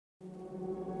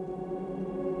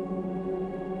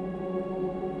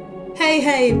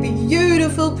Hey,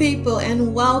 beautiful people,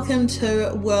 and welcome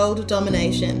to World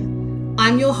Domination.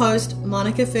 I'm your host,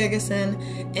 Monica Ferguson,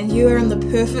 and you are in the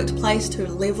perfect place to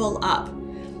level up.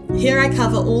 Here I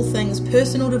cover all things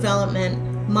personal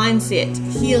development, mindset,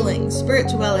 healing,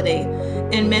 spirituality,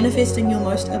 and manifesting your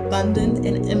most abundant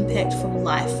and impactful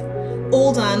life.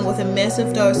 All done with a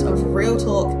massive dose of real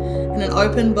talk and an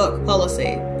open book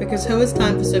policy, because who has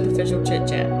time for superficial chit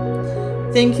chat?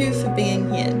 Thank you for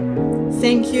being here.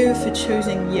 Thank you for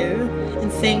choosing you,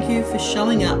 and thank you for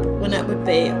showing up when it would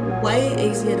be way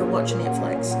easier to watch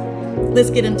Netflix. Let's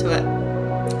get into it.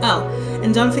 Oh,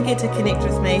 and don't forget to connect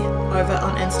with me over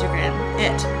on Instagram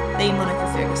at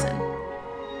 @TheMonicaFerguson.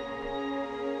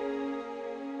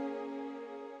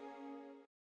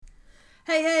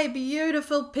 Hey,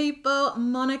 beautiful people,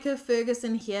 Monica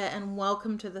Ferguson here, and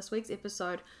welcome to this week's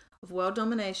episode of World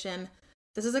Domination.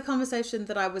 This is a conversation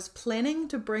that I was planning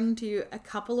to bring to you a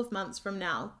couple of months from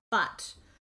now, but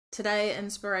today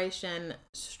inspiration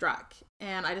struck,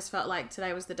 and I just felt like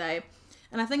today was the day.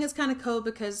 And I think it's kind of cool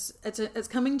because it's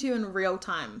coming to you in real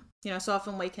time. You know, so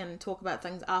often we can talk about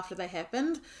things after they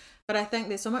happened, but I think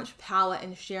there's so much power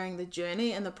in sharing the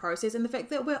journey and the process, and the fact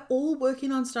that we're all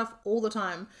working on stuff all the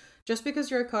time. Just because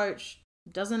you're a coach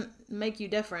doesn't make you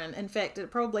different. In fact,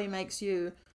 it probably makes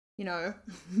you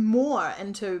more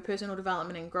into personal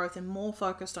development and growth and more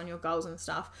focused on your goals and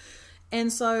stuff.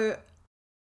 And so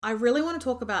I really want to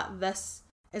talk about this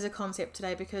as a concept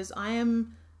today because I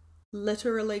am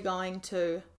literally going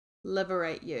to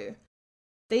liberate you.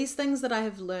 These things that I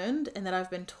have learned and that I've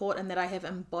been taught and that I have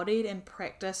embodied and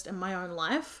practiced in my own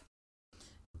life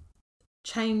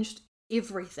changed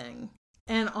everything.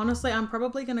 And honestly, I'm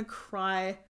probably going to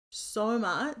cry so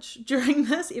much during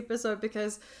this episode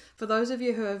because for those of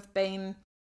you who have been,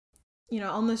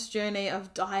 on this journey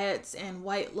of diets and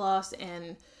weight loss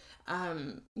and,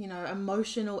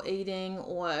 emotional eating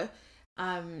or,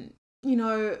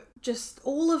 just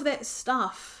all of that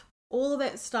stuff,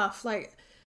 like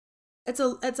it's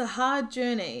a hard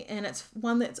journey, and it's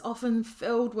one that's often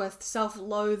filled with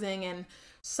self-loathing and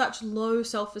such low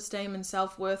self-esteem and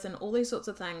self-worth and all these sorts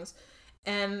of things.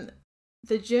 And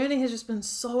the journey has just been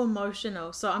so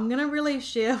emotional. So I'm going to really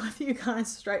share with you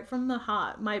guys straight from the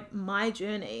heart, my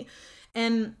journey.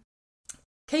 And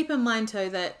keep in mind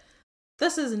too that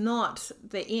this is not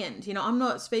the end. I'm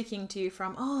not speaking to you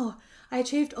from, I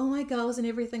achieved all my goals and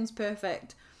everything's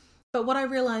perfect. But what I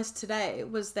realized today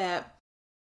was that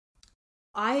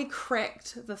I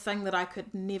cracked the thing that I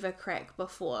could never crack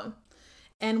before.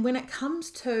 And when it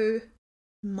comes to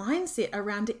mindset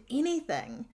around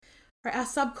anything, right, our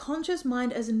subconscious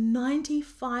mind is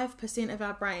 95% of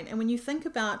our brain. And when you think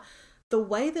about the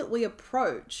way that we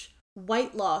approach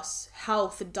weight loss,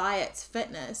 health, diets,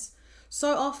 fitness,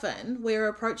 so often we're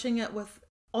approaching it with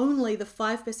only the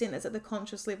 5% that's at the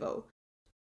conscious level.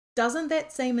 Doesn't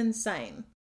that seem insane?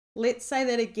 Let's say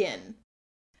that again.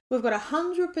 We've got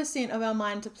 100% of our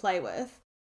mind to play with,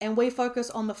 and we focus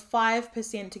on the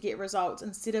 5% to get results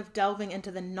instead of delving into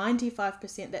the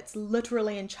 95% that's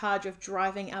literally in charge of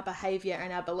driving our behavior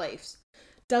and our beliefs.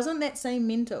 Doesn't that seem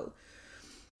mental?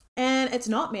 And it's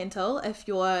not mental if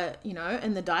you're,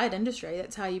 in the diet industry.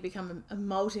 That's how you become a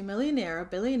multi-millionaire, a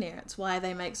billionaire. It's why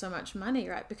they make so much money,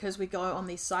 right? Because we go on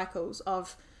these cycles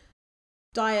of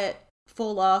diet,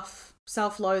 fall off,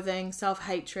 self-loathing,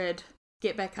 self-hatred,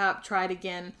 get back up, try it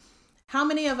again. How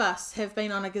many of us have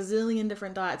been on a gazillion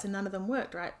different diets and none of them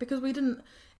worked, right? Because we didn't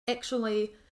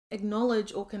actually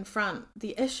acknowledge or confront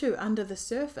the issue under the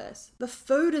surface. The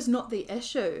food is not the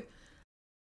issue.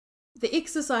 The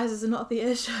exercises are not the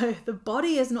issue. The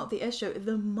body is not the issue.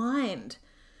 The mind.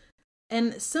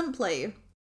 And simply,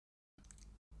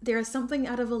 there is something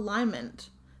out of alignment.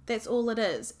 That's all it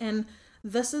is. And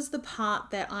this is the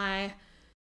part that I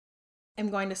am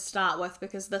going to start with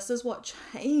because this is what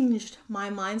changed my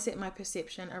mindset, my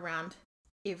perception around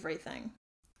everything.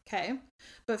 Okay,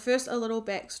 but first a little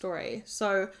backstory.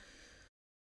 So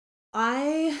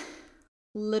I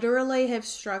literally have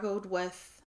struggled with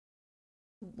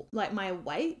my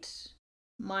weight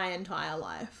my entire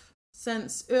life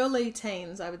since early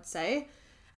teens, I would say,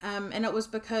 and it was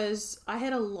because I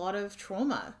had a lot of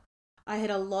trauma. I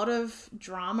had a lot of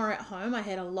drama at home. I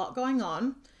had a lot going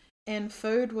on. And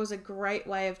food was a great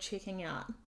way of checking out.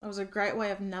 It was a great way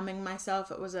of numbing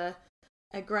myself. It was a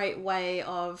great way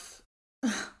of,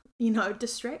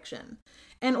 distraction.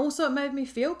 And also it made me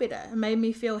feel better. It made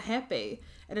me feel happy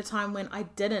at a time when I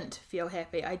didn't feel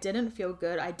happy. I didn't feel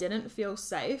good. I didn't feel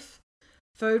safe.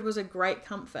 Food was a great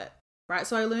comfort, right?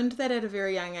 So I learned that at a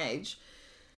very young age.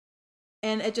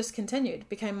 And it just continued,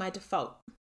 became my default.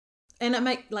 And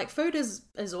food is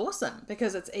awesome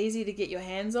because it's easy to get your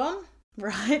hands on.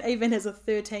 right? Even as a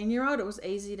 13-year-old, it was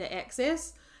easy to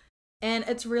access. And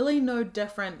it's really no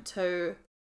different to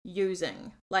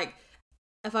using. Like,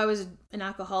 if I was an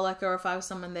alcoholic or if I was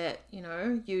someone that,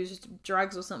 used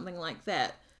drugs or something like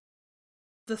that,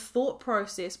 the thought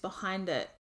process behind it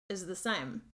is the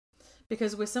same,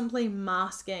 because we're simply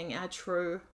masking our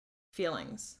true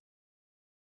feelings.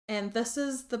 And this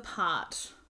is the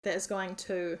part that is going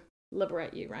to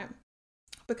liberate you, right?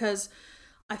 Because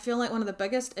I feel like one of the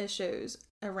biggest issues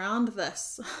around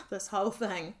this whole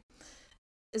thing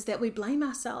is that we blame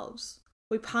ourselves.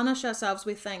 We punish ourselves.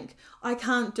 We think, I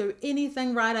can't do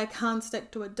anything right. I can't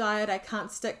stick to a diet. I can't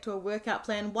stick to a workout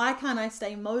plan. Why can't I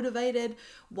stay motivated?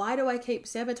 Why do I keep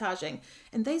sabotaging?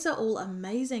 And these are all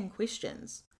amazing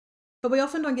questions, but we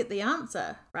often don't get the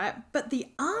answer, right? But the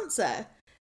answer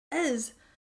is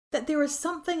that there is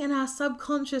something in our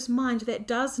subconscious mind that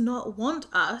does not want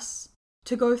us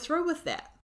to go through with that.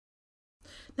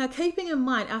 Now, keeping in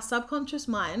mind, our subconscious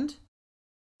mind,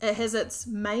 it has its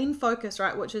main focus,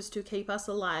 right, which is to keep us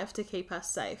alive, to keep us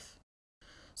safe.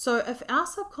 So if our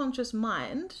subconscious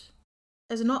mind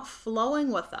is not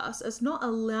flowing with us, is not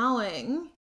allowing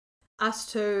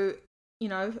us to,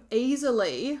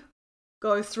 easily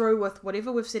go through with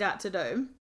whatever we've set out to do,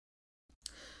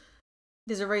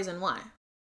 there's a reason why.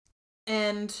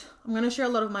 And I'm going to share a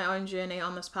lot of my own journey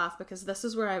on this path, because this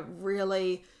is where I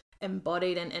really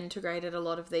embodied and integrated a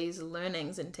lot of these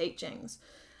learnings and teachings.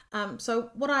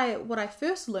 So what I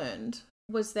first learned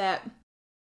was that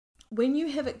when you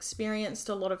have experienced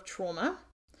a lot of trauma,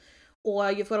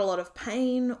 or you've got a lot of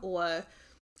pain or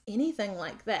anything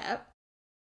like that,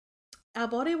 our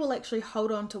body will actually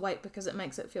hold on to weight because it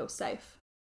makes it feel safe.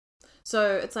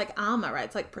 So it's like armor, right?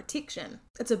 It's like protection.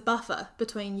 It's a buffer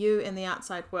between you and the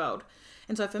outside world.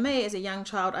 And so for me, as a young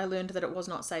child, I learned that it was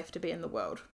not safe to be in the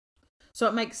world. So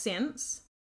it makes sense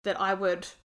that I would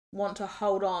want to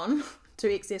hold on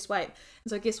to excess weight.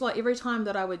 And so guess what? Every time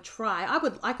that I would try,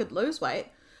 I could lose weight,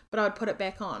 but I would put it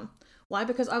back on. Why?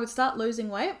 Because I would start losing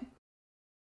weight.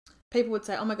 People would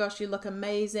say, oh my gosh, you look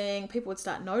amazing. People would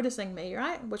start noticing me,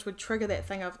 right? Which would trigger that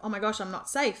thing of, oh my gosh, I'm not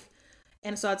safe.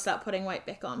 And so I'd start putting weight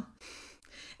back on.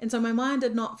 And so my mind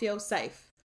did not feel safe.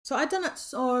 So I'd done it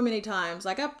so many times,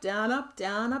 like up, down, up,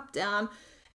 down, up, down.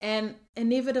 And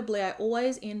inevitably, I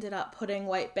always ended up putting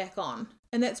weight back on.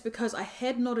 And that's because I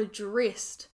had not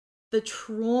addressed the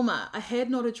trauma. I had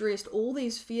not addressed all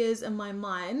these fears in my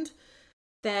mind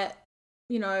that,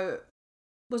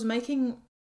 was making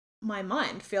my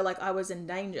mind feel like I was in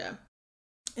danger.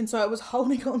 And so I was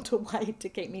holding on to weight to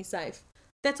keep me safe.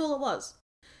 That's all it was.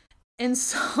 And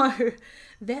so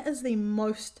that is the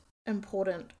most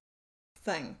important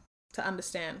thing to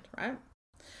understand, right?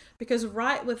 Because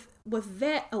right with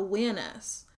that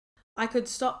awareness, I could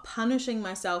stop punishing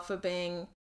myself for being,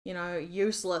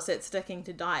 useless at sticking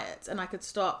to diets, and I could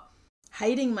stop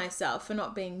hating myself for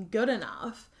not being good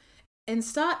enough and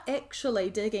start actually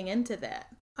digging into that.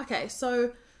 Okay,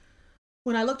 so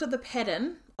when I looked at the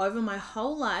pattern over my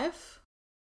whole life,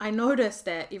 I noticed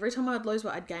that every time I would lose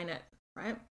weight, I'd gain it,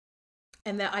 right?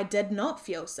 And that I did not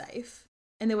feel safe.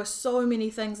 And there were so many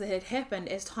things that had happened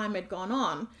as time had gone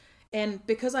on. And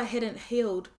because I hadn't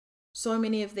healed so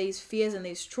many of these fears and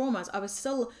these traumas, I was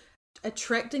still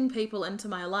attracting people into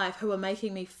my life who were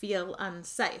making me feel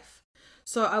unsafe.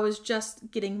 So I was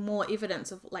just getting more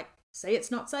evidence of like, say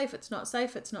it's not safe, it's not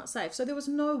safe, it's not safe. So there was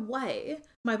no way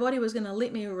my body was going to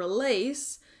let me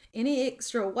release any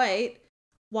extra weight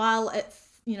while it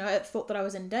thought that I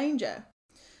was in danger.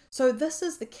 So this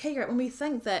is the key, right? When we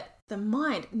think that the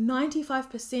mind,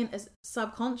 95% is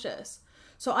subconscious.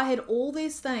 So I had all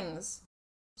these things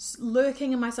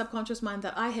lurking in my subconscious mind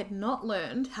that I had not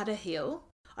learned how to heal.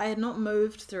 I had not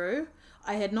moved through.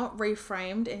 I had not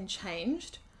reframed and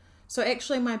changed. So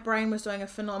actually my brain was doing a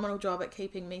phenomenal job at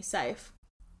keeping me safe.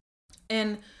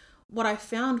 And what I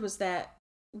found was that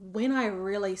when I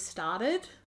really started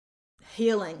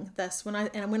healing this, when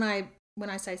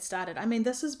I say started, I mean,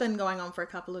 this has been going on for a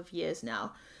couple of years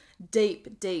now.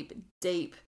 Deep, deep,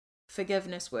 deep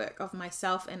forgiveness work of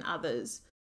myself and others.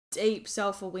 Deep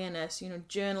self-awareness,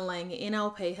 journaling,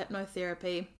 NLP,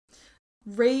 hypnotherapy,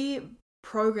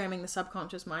 reprogramming the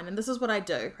subconscious mind. And this is what I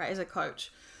do, right, as a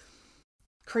coach.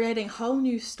 Creating whole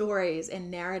new stories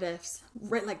and narratives,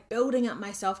 like building up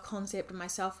my self-concept and my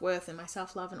self-worth and my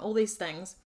self-love and all these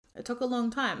things. It took a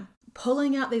long time.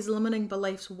 Pulling out these limiting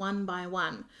beliefs one by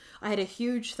one. I had a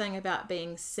huge thing about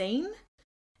being seen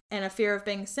and a fear of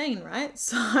being seen, right?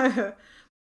 So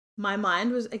my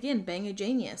mind was, again, being a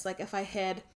genius. Like if I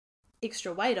had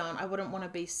extra weight on, I wouldn't want to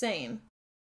be seen.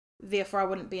 Therefore, I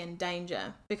wouldn't be in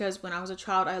danger. Because when I was a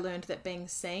child, I learned that being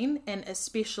seen and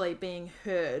especially being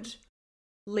heard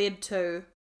led to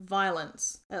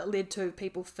violence. It led to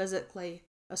people physically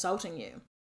assaulting you.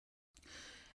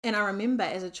 And I remember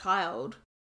as a child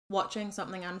watching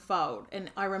something unfold,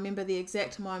 and I remember the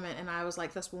exact moment, and I was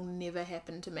like, this will never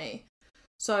happen to me.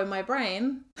 So my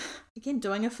brain, again,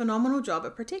 doing a phenomenal job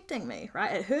at protecting me,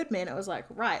 right? It heard me and it was like,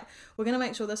 right, we're going to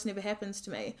make sure this never happens to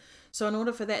me. So in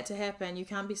order for that to happen, you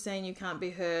can't be seen, you can't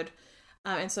be heard.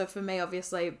 And so for me,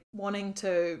 obviously, wanting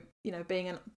to,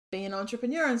 be an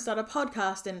entrepreneur and start a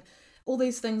podcast and all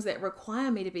these things that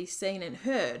require me to be seen and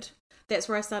heard, that's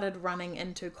where I started running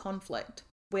into conflict,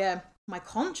 where my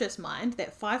conscious mind,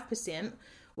 that 5%,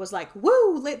 was like,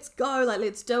 woo, let's go, like,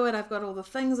 let's do it. I've got all the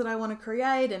things that I want to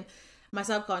create. And my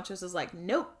subconscious is like,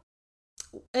 nope,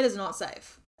 it is not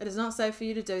safe. It is not safe for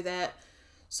you to do that.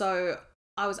 So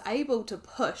I was able to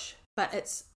push, but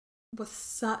it's with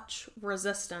such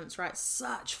resistance, right?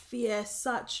 Such fear,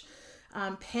 such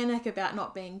panic about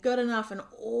not being good enough, and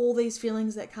all these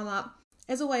feelings that come up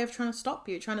as a way of trying to stop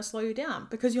you, trying to slow you down,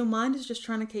 because your mind is just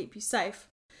trying to keep you safe.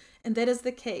 And that is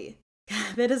the key.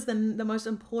 That is the most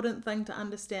important thing to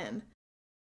understand,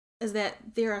 is that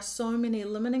there are so many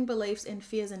limiting beliefs and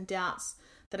fears and doubts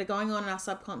that are going on in our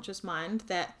subconscious mind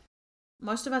that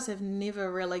most of us have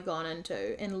never really gone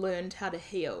into and learned how to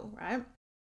heal, right?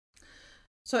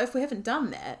 So if we haven't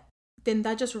done that, then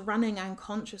they're just running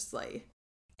unconsciously,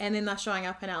 and then they're showing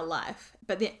up in our life.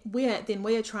 But then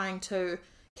we are trying to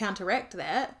counteract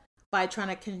that by trying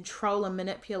to control and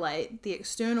manipulate the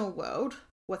external world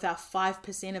with our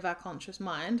 5% of our conscious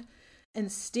mind,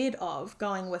 instead of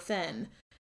going within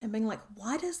and being like,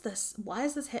 why is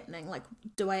this happening? Like,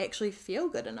 do I actually feel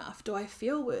good enough? Do I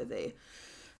feel worthy?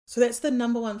 So that's the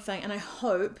number one thing. And I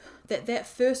hope that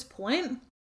first point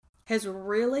has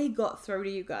really got through to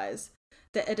you guys,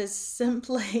 that it is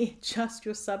simply just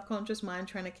your subconscious mind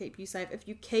trying to keep you safe. If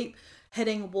you keep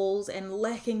hitting walls and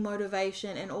lacking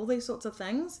motivation and all these sorts of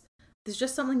things, there's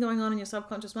just something going on in your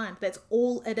subconscious mind. That's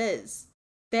all it is.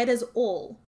 That is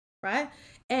all, right?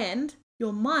 And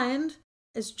your mind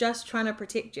is just trying to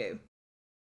protect you.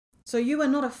 So you are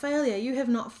not a failure. You have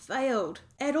not failed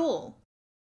at all.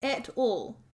 At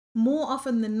all. More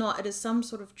often than not, it is some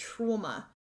sort of trauma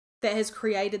that has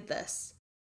created this.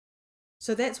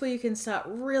 So that's where you can start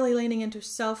really leaning into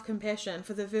self-compassion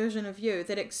for the version of you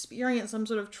that experienced some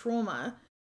sort of trauma,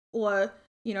 or,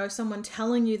 someone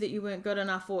telling you that you weren't good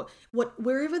enough, or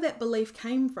wherever that belief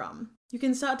came from. You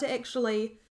can start to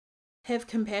actually have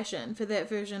compassion for that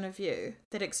version of you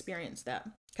that experienced that.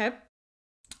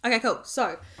 Okay, cool.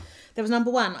 So that was number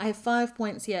 1. I have 5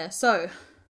 points here. So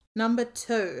number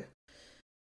 2,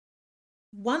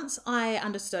 once I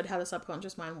understood how the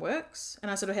subconscious mind works, and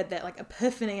I sort of had that like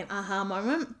epiphany and aha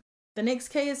moment, the next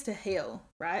key is to heal,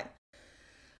 right?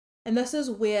 And this is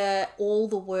where all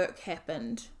the work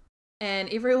happened. And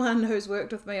everyone who's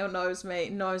worked with me or knows me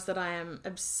knows that I am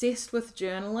obsessed with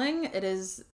journaling. It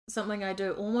is something I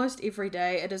do almost every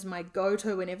day. It is my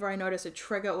go-to whenever I notice a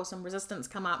trigger or some resistance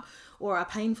come up, or a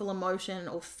painful emotion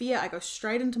or fear. I go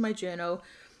straight into my journal,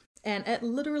 and it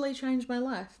literally changed my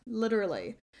life,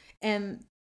 literally. And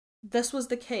this was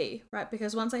the key, right?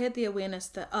 Because once I had the awareness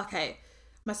that, okay,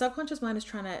 my subconscious mind is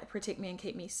trying to protect me and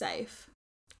keep me safe,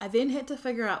 I then had to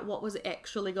figure out what was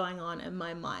actually going on in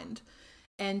my mind.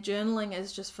 And journaling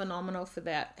is just phenomenal for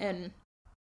that. And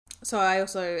so I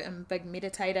also am a big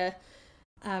meditator,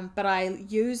 but I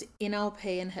use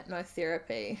NLP and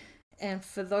hypnotherapy. And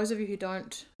for those of you who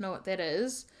don't know what that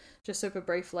is, just super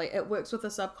briefly, it works with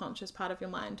the subconscious part of your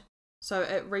mind. So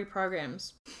it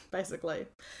reprograms, basically.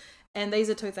 And these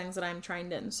are 2 things that I'm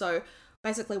trained in. So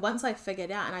basically, once I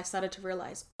figured out and I started to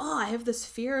realize, I have this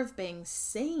fear of being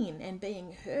seen and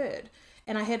being heard.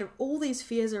 And I had all these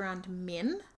fears around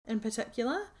men in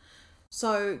particular.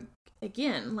 So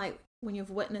again, like when you've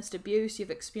witnessed abuse,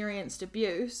 you've experienced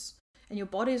abuse, and your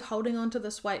body is holding on to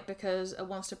this weight because it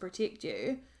wants to protect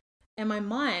you. In my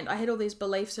mind, I had all these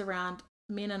beliefs around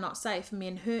men are not safe,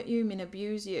 men hurt you, men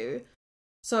abuse you.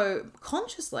 So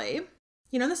consciously,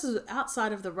 this is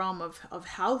outside of the realm of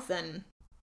health and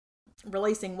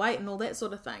releasing weight and all that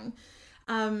sort of thing.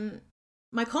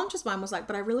 My conscious mind was like,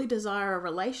 but I really desire a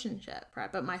relationship, right?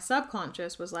 But my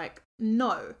subconscious was like,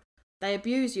 no, they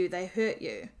abuse you, they hurt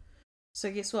you.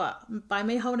 So guess what? By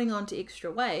me holding on to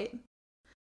extra weight,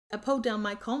 it pulled down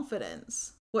my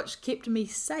confidence, which kept me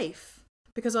safe,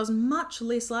 because I was much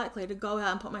less likely to go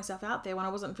out and put myself out there when I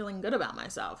wasn't feeling good about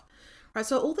myself, right?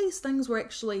 So all these things were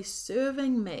actually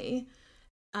serving me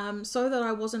so that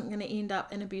I wasn't going to end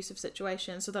up in abusive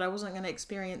situations, so that I wasn't going to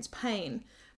experience pain,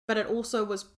 but it also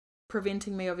was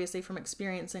preventing me, obviously, from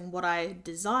experiencing what I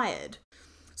desired.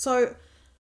 So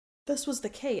this was the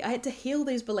key. I had to heal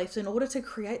these beliefs in order to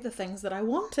create the things that I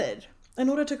wanted, in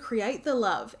order to create the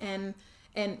love and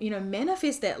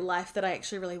manifest that life that I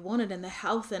actually really wanted, and the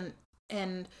health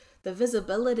and the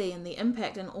visibility and the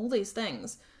impact and all these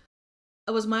things.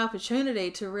 It was my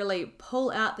opportunity to really pull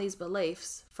out these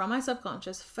beliefs from my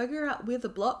subconscious, figure out where the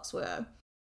blocks were,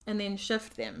 and then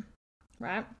shift them,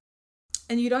 right?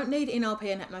 And you don't need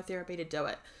NLP and hypnotherapy to do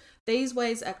it. These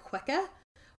ways are quicker,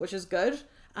 which is good.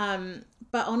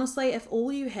 But honestly, if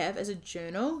all you have is a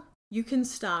journal, you can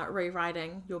start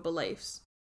rewriting your beliefs.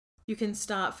 You can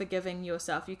start forgiving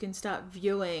yourself. You can start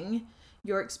viewing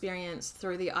your experience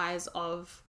through the eyes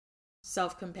of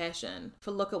self-compassion.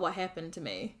 For look at what happened to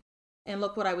me, and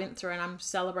look what I went through, and I'm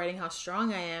celebrating how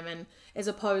strong I am, and as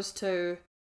opposed to,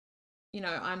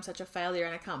 I'm such a failure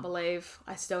and I can't believe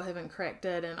I still haven't cracked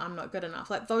it and I'm not good enough.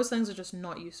 Like, those things are just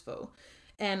not useful.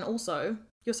 And also,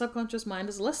 your subconscious mind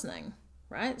is listening,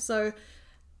 right? So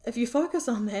if you focus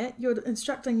on that, you're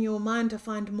instructing your mind to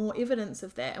find more evidence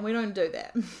of that. And we don't do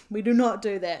that. We do not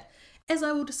do that, as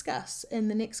I will discuss in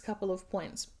the next couple of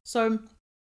points. So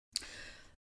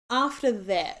after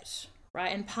that,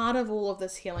 right, and part of all of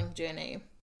this healing journey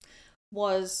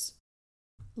was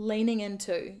leaning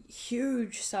into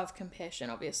huge self-compassion,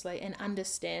 obviously, and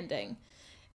understanding,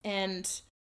 and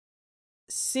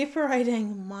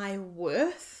separating my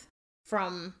worth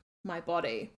from my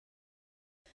body.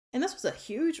 And this was a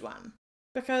huge one,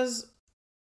 because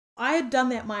I had done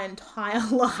that my entire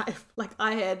life. Like,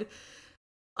 I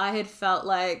had felt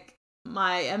like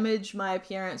my image, my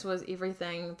appearance was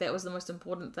everything. That was the most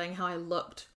important thing, how I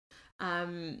looked.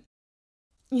 And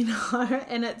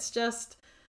it's just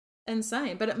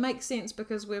insane. But it makes sense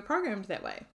because we're programmed that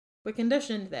way. We're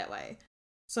conditioned that way.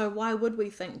 So why would we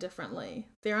think differently?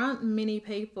 There aren't many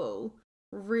people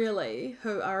really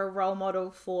who are a role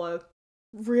model for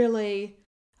really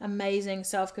amazing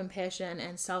self-compassion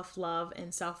and self-love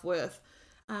and self-worth.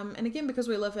 And again, because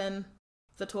we live in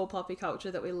the tall poppy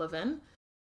culture that we live in,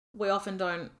 we often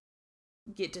don't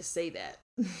get to see that,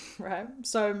 right?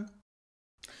 So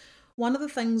one of the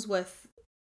things with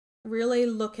really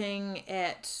looking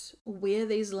at where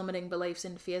these limiting beliefs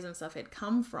and fears and stuff had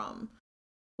come from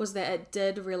was that it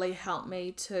did really help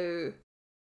me to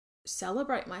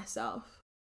celebrate myself.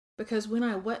 Because when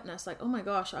I witnessed, like, oh my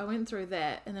gosh, I went through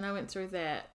that, and then I went through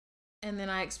that, and then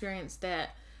I experienced that,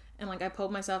 and like I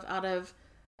pulled myself out of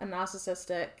a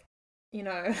narcissistic,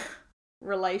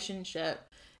 relationship,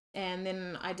 and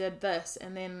then I did this,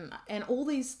 and all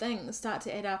these things start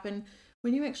to add up. And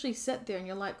when you actually sit there and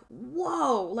you're like,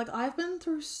 whoa, like I've been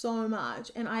through so much,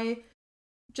 and I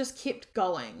just kept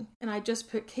going, and I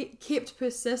just kept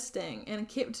persisting and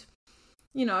kept,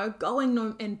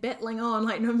 going and battling on,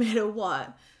 like, no matter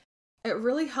what. It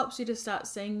really helps you to start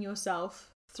seeing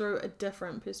yourself through a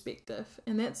different perspective.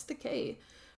 And that's the key,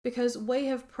 because we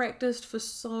have practiced for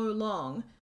so long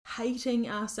hating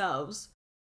ourselves,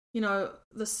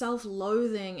 the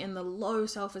self-loathing and the low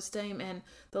self-esteem and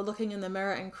the looking in the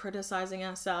mirror and criticizing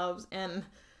ourselves and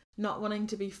not wanting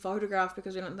to be photographed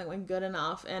because we don't think we're good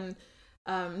enough, and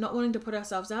not wanting to put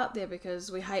ourselves out there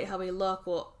because we hate how we look,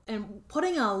 and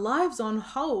putting our lives on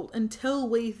hold until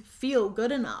we feel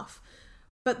good enough.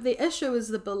 But the issue is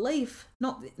the belief,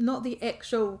 not the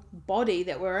actual body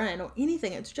that we're in or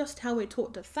anything. It's just how we're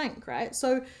taught to think, right?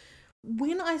 So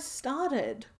when I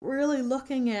started really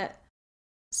looking at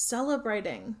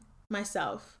celebrating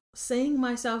myself, seeing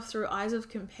myself through eyes of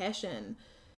compassion,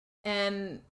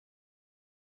 and,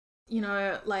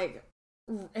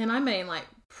 and I mean like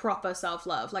proper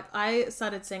self-love. Like, I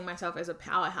started seeing myself as a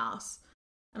powerhouse,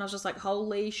 and I was just like,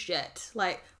 holy shit.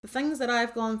 Like, the things that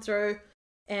I've gone through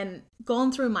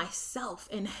myself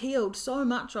and healed so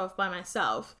much of by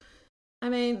myself. I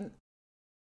mean,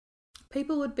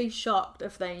 people would be shocked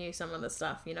if they knew some of the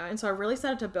stuff, and so I really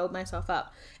started to build myself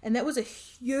up. And that was a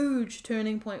huge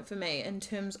turning point for me in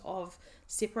terms of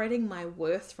separating my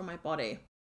worth from my body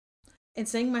and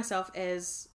seeing myself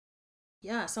as,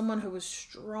 someone who was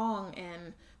strong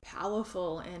and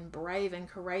powerful and brave and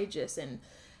courageous and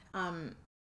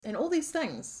all these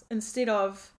things, instead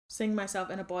of seeing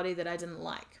myself in a body that I didn't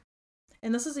like.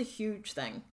 And this is a huge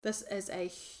thing. This is a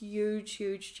huge,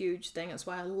 huge, huge thing. It's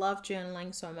why I love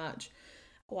journaling so much.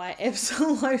 Why I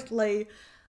absolutely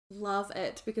love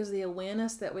it, because the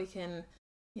awareness that we can,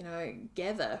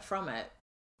 gather from it,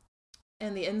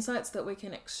 and the insights that we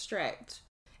can extract.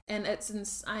 And it's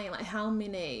insane, like, how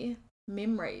many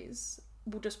memories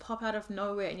will just pop out of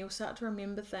nowhere, and you'll start to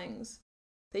remember things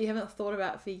that you haven't thought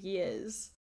about for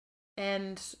years.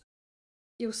 And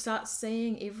you'll start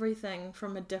seeing everything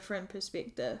from a different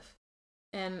perspective,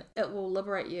 and it will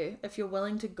liberate you if you're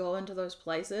willing to go into those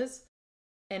places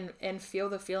and feel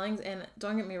the feelings. And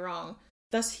don't get me wrong,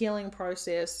 this healing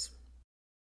process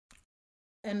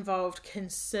involved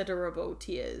considerable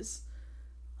tears.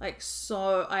 Like,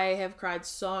 so I have cried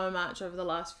so much over the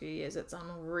last few years. It's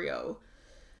unreal.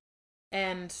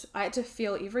 And I had to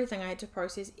feel everything. I had to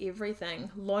process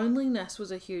everything. Loneliness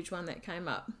was a huge one that came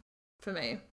up for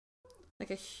me.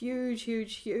 Like a huge,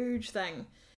 huge, huge thing.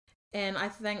 And I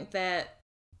think that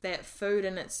food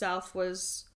in itself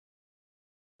was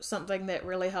something that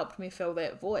really helped me fill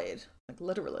that void. Like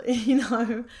literally, being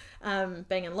in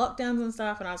lockdowns and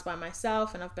stuff, and I was by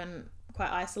myself and I've been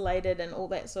quite isolated and all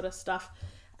that sort of stuff.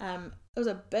 It was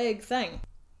a big thing.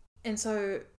 And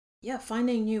so, yeah,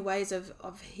 finding new ways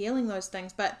of healing those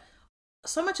things. But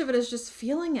so much of it is just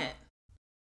feeling it,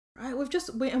 right?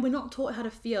 And we're not taught how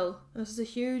to feel. This is a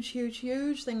huge, huge,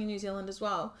 huge thing in New Zealand as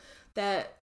well,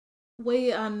 that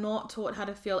we are not taught how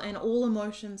to feel, and all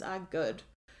emotions are good,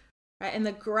 right? And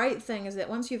the great thing is that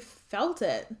once you've felt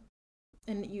it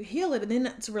and you heal it, and then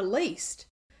it's released,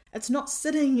 it's not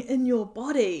sitting in your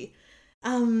body,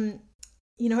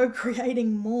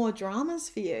 creating more dramas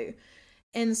for you.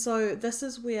 And so this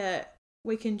is where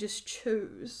we can just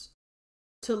choose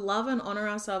to love and honor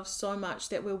ourselves so much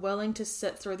that we're willing to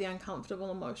sit through the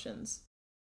uncomfortable emotions.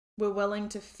 We're willing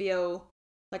to feel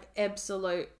like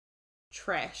absolute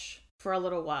trash for a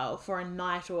little while, for a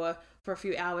night or for a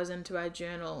few hours into our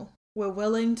journal. We're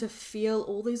willing to feel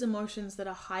all these emotions that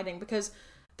are hiding, because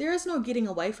there is no getting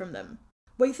away from them.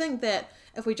 We think that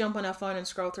if we jump on our phone and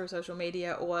scroll through social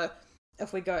media, or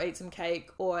if we go eat some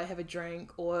cake or have a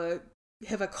drink or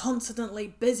have a constantly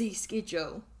busy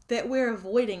schedule, that we're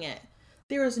avoiding it.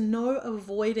 There is no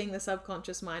avoiding the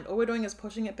subconscious mind. All we're doing is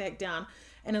pushing it back down.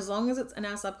 And as long as it's in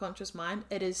our subconscious mind,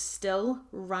 it is still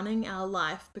running our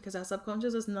life, because our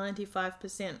subconscious is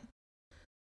 95%.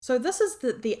 So this is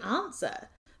the answer.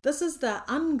 This is the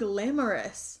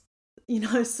unglamorous,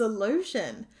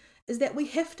 solution, is that we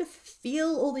have to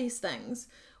feel all these things.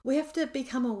 We have to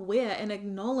become aware and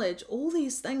acknowledge all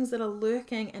these things that are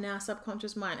lurking in our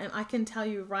subconscious mind. And I can tell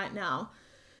you right now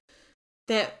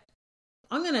that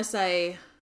I'm going to say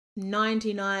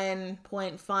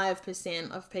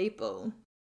 99.5% of people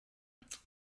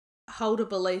hold a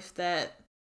belief that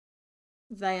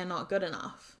they are not good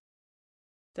enough.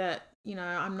 That,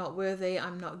 I'm not worthy,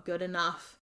 I'm not good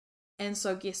enough. And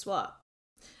so guess what?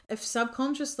 If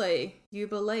subconsciously you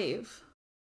believe,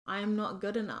 I am not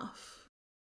good enough,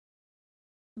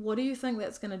 what do you think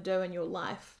that's going to do in your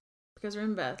life? Because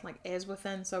remember, like, as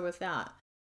within, so without.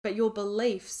 But your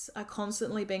beliefs are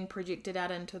constantly being projected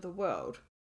out into the world.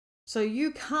 So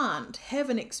you can't have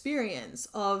an experience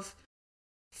of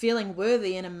feeling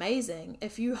worthy and amazing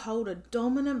if you hold a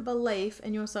dominant belief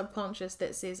in your subconscious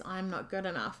that says, I'm not good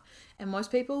enough. And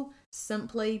most people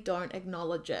simply don't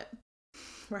acknowledge it,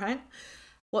 right?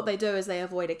 What they do is they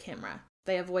avoid a camera.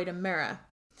 They avoid a mirror.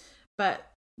 But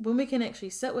when we can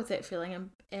actually sit with that feeling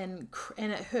and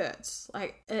it hurts,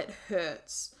 like it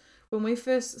hurts. When we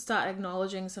first start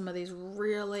acknowledging some of these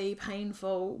really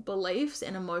painful beliefs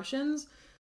and emotions,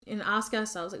 and ask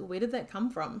ourselves, like, where did that come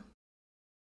from?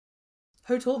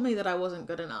 Who taught me that I wasn't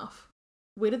good enough?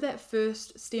 Where did that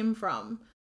first stem from?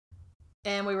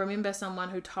 And we remember someone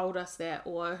who told us that,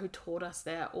 or who taught us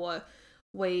that, or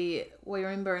we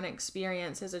remember an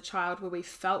experience as a child where we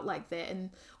felt like that,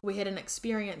 and we had an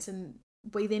experience, and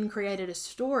we then created a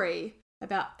story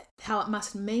about how it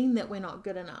must mean that we're not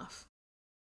good enough.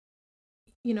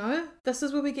 This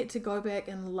is where we get to go back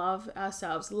and love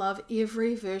ourselves, love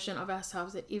every version of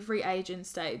ourselves at every age and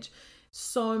stage.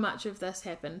 So much of this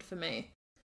happened for me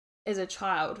as a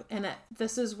child, and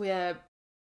this is where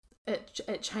it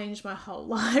changed my whole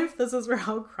life. This is where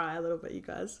I'll cry a little bit, you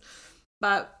guys.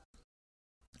 But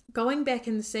going back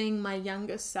and seeing my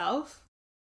younger self,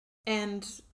 and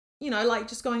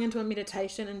just going into a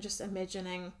meditation and just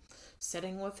imagining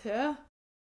sitting with her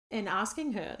and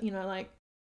asking her,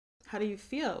 how do you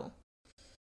feel?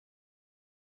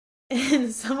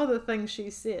 And some of the things she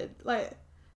said, it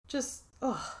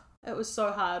was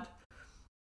so hard.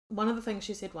 One of the things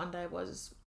she said one day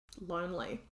was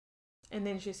lonely. And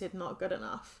then she said not good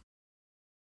enough.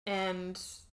 And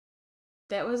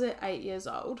that was at 8 years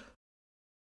old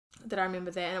that I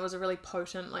remember that. And it was a really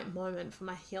potent moment for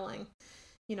my healing,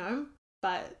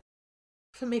 but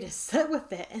for me to sit with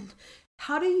that. And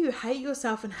how do you hate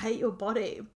yourself and hate your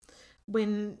body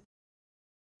when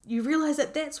you realize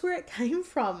that that's where it came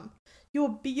from? Your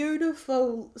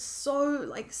beautiful,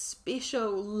 so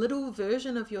special little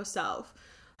version of yourself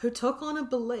who took on a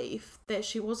belief that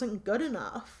she wasn't good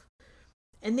enough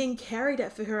and then carried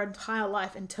it for her entire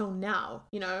life until now,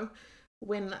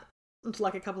 when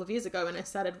like a couple of years ago when I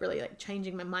started really like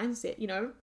changing my mindset,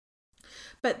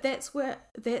 But that's where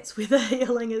the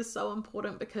healing is so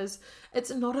important, because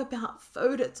it's not about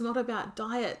food, it's not about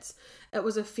diets. It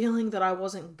was a feeling that I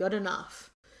wasn't good enough.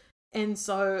 And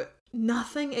so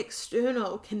nothing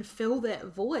external can fill that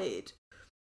void.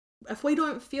 If we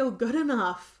don't feel good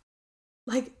enough,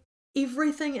 like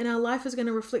everything in our life is going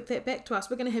to reflect that back to us.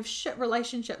 We're going to have shit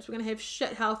relationships, we're going to have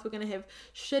shit health, we're going to have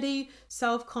shitty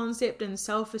self-concept and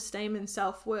self-esteem and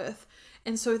self-worth.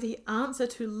 And so the answer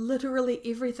to literally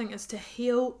everything is to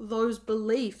heal those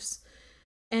beliefs,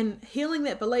 and healing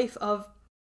that belief of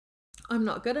I'm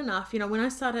not good enough. When I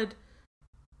started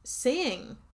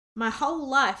seeing my whole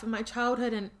life and my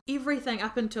childhood and everything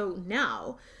up until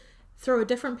now through a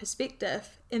different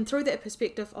perspective, and through that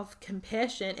perspective of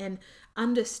compassion and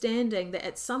understanding that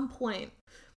at some point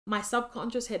my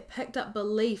subconscious had picked up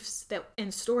beliefs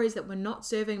and stories that were not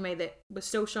serving me, that were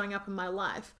still showing up in my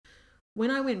life. When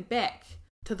I went back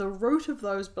to the root of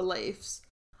those beliefs,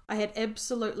 I had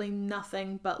absolutely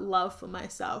nothing but love for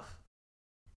myself.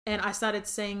 And I started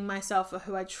seeing myself for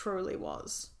who I truly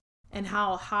was, and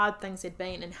how hard things had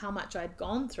been and how much I'd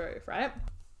gone through, right?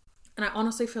 And I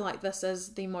honestly feel like this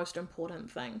is the most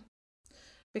important thing.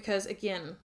 Because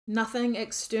again, nothing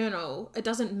external, it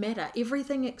doesn't matter.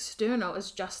 Everything external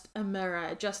is just a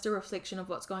mirror, just a reflection of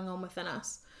what's going on within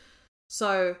us.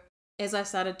 So as I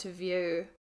started to view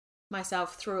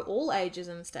myself through all ages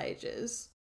and stages,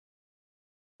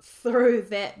 through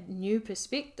that new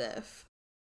perspective,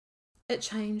 it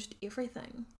changed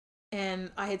everything.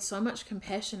 And I had so much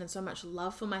compassion and so much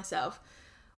love for myself,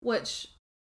 which,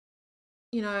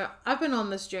 I've been on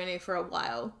this journey for a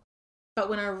while, but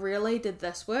when I really did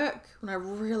this work, when I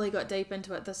really got deep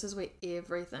into it, this is where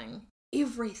everything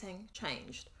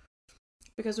changed.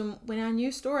 Because when our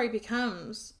new story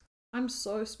becomes, I'm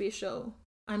so special,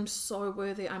 I'm so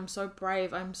worthy, I'm so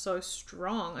brave, I'm so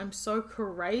strong, I'm so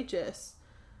courageous,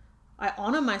 I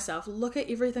honor myself, look at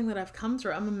everything that I've come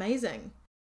through, I'm amazing.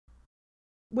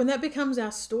 When that becomes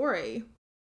our story,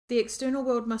 the external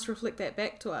world must reflect that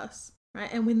back to us, right?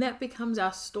 And when that becomes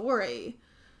our story,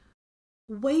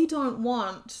 we don't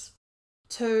want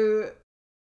to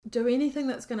do anything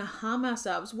that's going to harm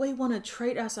ourselves. We want to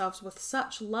treat ourselves with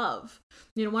such love.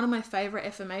 One of my favorite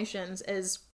affirmations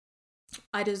is,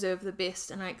 I deserve the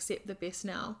best and I accept the best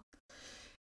now.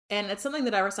 And it's something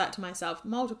that I recite to myself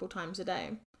multiple times a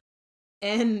day.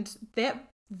 And that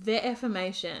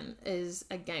affirmation is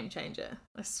a game changer.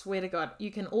 I swear to God,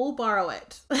 you can all borrow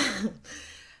it.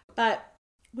 But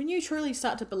when you truly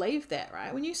start to believe that,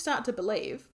 right? When you start to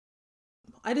believe,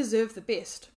 I deserve the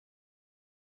best,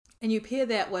 and you pair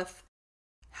that with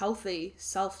healthy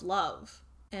self-love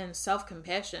and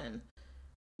self-compassion,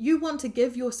 you want to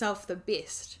give yourself the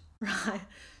best, right?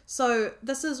 So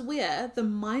this is where the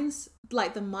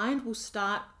mind will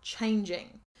start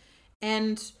changing.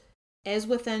 And as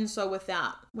within, so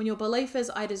without. When your belief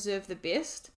is, I deserve the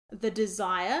best, the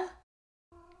desire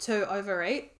to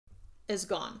overeat is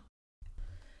gone.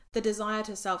 The desire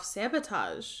to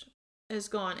self-sabotage is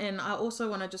gone. And I also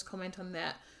want to just comment on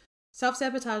that.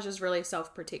 Self-sabotage is really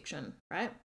self-protection,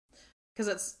 right?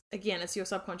 Because it's your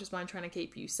subconscious mind trying to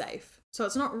keep you safe. So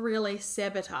it's not really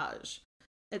sabotage,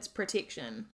 it's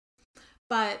protection.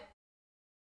 But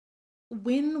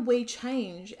when we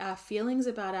change our feelings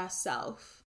about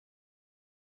ourselves,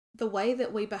 the way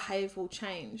that we behave will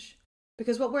change.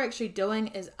 Because what we're actually doing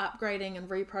is upgrading and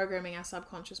reprogramming our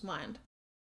subconscious mind.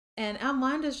 And our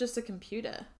mind is just a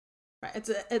computer, right?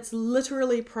 It's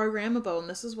literally programmable, and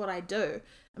this is what I do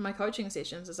in my coaching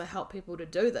sessions, is I help people to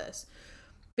do this,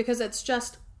 because it's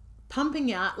just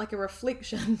pumping out like a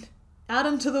reflection out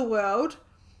into the world,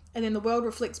 and then the world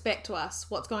reflects back to us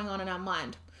what's going on in our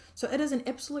mind. So it is an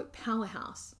absolute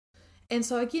powerhouse. And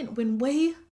so again, when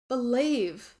we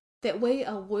believe that we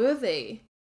are worthy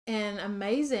and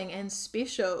amazing and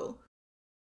special,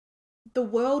 the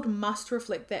world must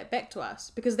reflect that back to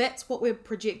us, because that's what we're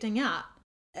projecting out.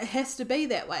 It has to be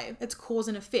that way. It's cause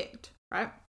and effect,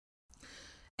 right?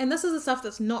 And this is the stuff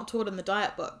that's not taught in the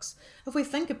diet books. If we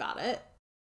think about it,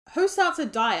 who starts a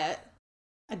diet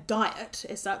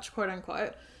as such, quote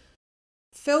unquote,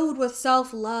 filled with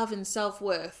self-love and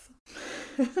self-worth?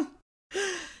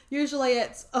 Usually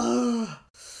it's,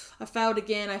 I failed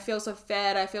again, I feel so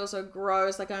fat, I feel so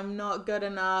gross, like I'm not good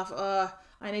enough,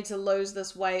 I need to lose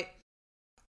this weight.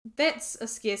 That's a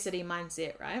scarcity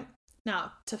mindset, right?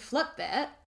 Now, to flip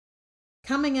that,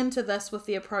 coming into this with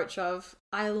the approach of,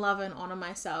 I love and honor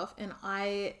myself, and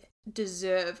I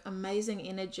deserve amazing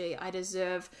energy, I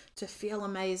deserve to feel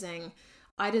amazing,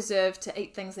 I deserve to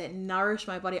eat things that nourish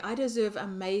my body, I deserve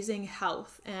amazing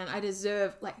health, and I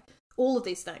deserve all of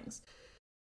these things.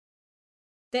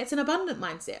 That's an abundant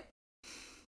mindset.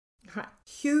 Right?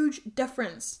 Huge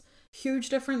difference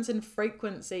in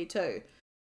frequency too.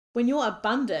 When you're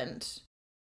abundant,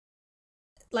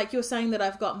 like you're saying that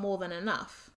I've got more than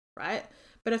enough, right?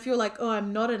 But if you're like, oh,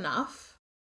 I'm not enough,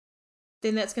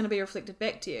 then that's going to be reflected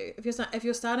back to you. If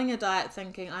you're starting a diet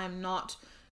thinking I'm not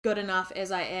good enough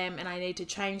as I am and I need to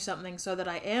change something so that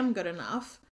I am good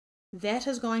enough, that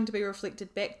is going to be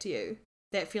reflected back to you,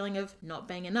 that feeling of not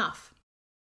being enough.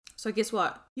 So guess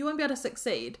what? You won't be able to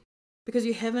succeed because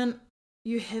you haven't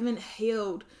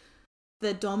healed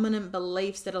the dominant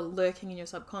beliefs that are lurking in your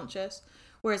subconscious.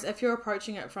 Whereas if you're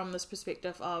approaching it from this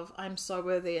perspective of I'm so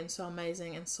worthy and so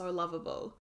amazing and so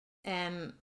lovable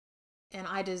and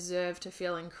I deserve to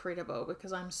feel incredible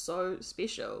because I'm so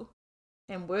special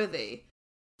and worthy,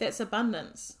 that's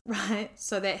abundance, right?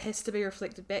 So that has to be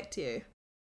reflected back to you.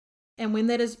 And when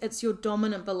it's your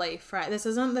dominant belief, right? This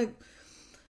isn't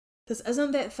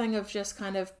that thing of just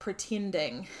kind of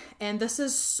pretending. And this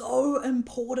is so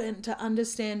important to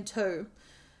understand too.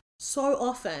 So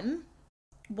often,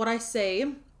 what I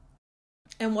see,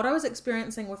 and what I was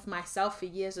experiencing with myself for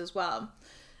years as well,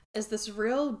 is this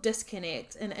real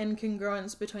disconnect and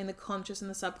incongruence between the conscious and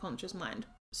the subconscious mind.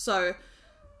 So,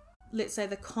 let's say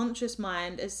the conscious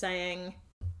mind is saying,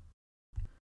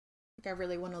 like, I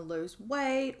really want to lose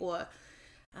weight, or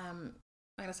I'm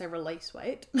going to say release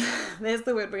weight. That's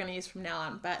the word we're going to use from now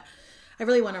on. But I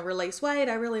really want to release weight.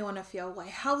 I really want to feel way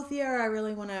healthier. I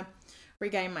really want to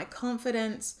regain my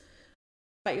confidence.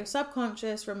 But your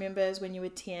subconscious remembers when you were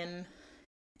 10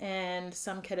 and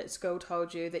some kid at school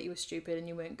told you that you were stupid and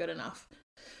you weren't good enough.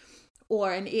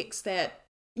 Or an ex that,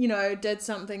 did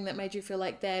something that made you feel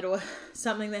like that, or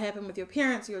something that happened with your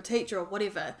parents or your teacher or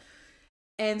whatever.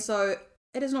 And so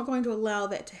it is not going to allow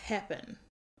that to happen,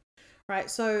 right?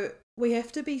 So we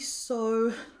have to be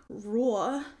so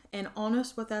raw and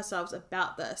honest with ourselves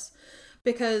about this,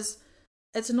 because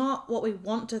it's not what we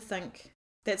want to think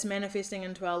that's manifesting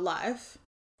into our life.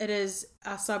 It is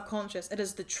our subconscious. It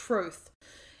is the truth.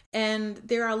 And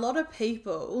there are a lot of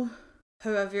people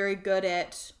who are very good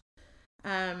at,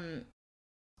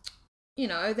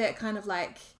 that kind of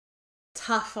like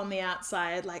tough on the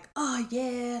outside, like, oh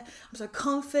yeah, I'm so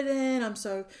confident, I'm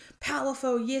so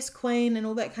powerful, yes queen, and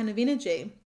all that kind of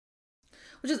energy,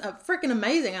 which is freaking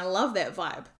amazing. I love that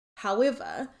vibe.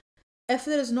 However, if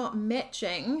it is not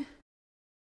matching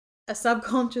a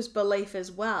subconscious belief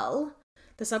as well,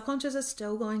 the subconscious is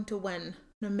still going to win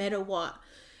no matter what.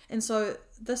 And so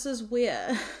this is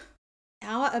where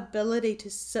our ability to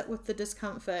sit with the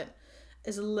discomfort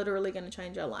is literally going to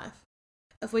change our life.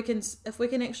 If we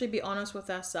can actually be honest with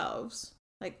ourselves,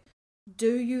 like,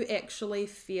 do you actually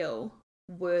feel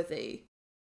worthy?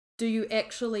 Do you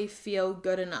actually feel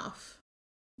good enough?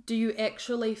 Do you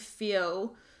actually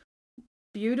feel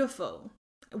beautiful,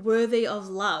 worthy of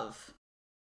love?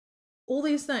 All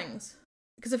these things.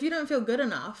 Because if you don't feel good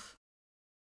enough,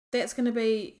 that's going to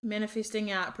be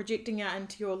manifesting out, projecting out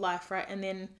into your life, right? And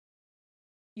then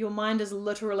your mind is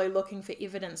literally looking for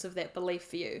evidence of that belief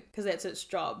for you, because that's its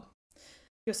job.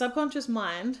 Your subconscious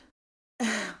mind,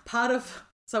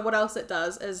 so what else it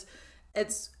does is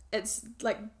it's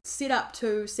like set up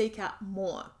to seek out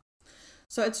more.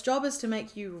 So its job is to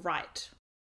make you right.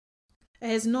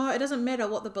 It doesn't matter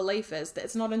what the belief is, that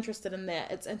it's not interested in that.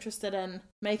 It's interested in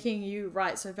making you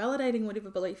right. So validating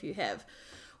whatever belief you have,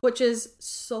 which is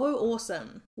so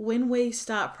awesome when we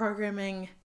start programming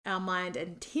our mind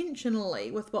intentionally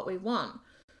with what we want,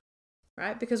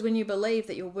 right? Because when you believe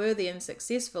that you're worthy and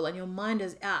successful and your mind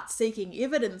is out seeking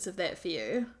evidence of that for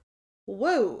you,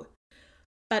 whoa.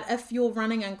 But if you're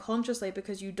running unconsciously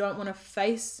because you don't want to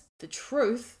face the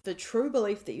truth, the true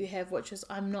belief that you have, which is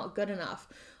I'm not good enough,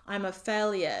 I'm a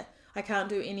failure, I can't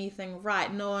do anything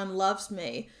right, no one loves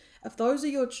me. If those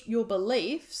are your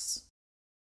beliefs,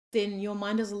 then your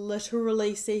mind is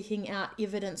literally seeking out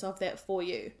evidence of that for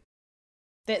you.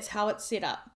 That's how it's set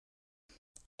up.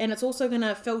 And it's also going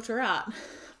to filter out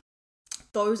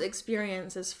those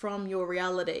experiences from your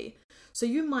reality. So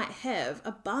you might have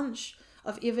a bunch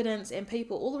of evidence and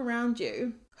people all around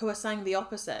you who are saying the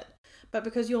opposite. But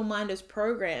because your mind is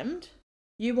programmed,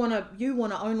 you want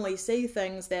to only see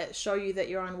things that show you that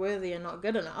you're unworthy and not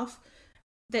good enough.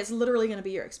 That's literally going to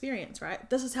be your experience, right?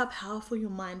 This is how powerful your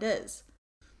mind is.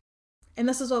 And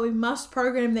this is why we must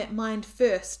program that mind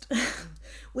first.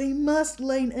 We must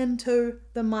lean into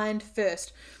the mind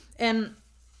first. And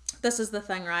this is the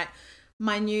thing, right?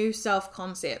 My new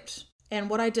self-concept. And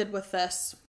what I did with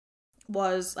this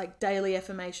was like daily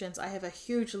affirmations. I have a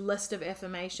huge list of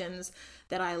affirmations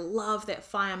that I love, that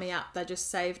fire me up. They're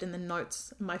just saved in the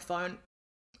notes in my phone.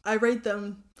 I read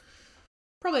them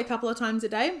probably a couple of times a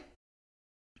day.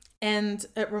 And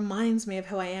it reminds me of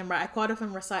who I am, right? I quite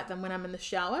often recite them when I'm in the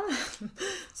shower.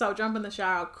 So I'll jump in the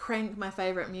shower, I'll crank my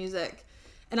favorite music,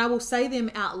 and I will say them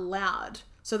out loud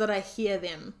so that I hear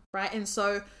them, right? And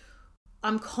so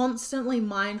I'm constantly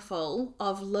mindful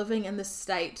of living in the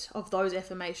state of those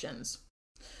affirmations.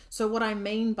 So what I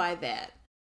mean by that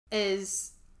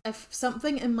is if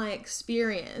something in my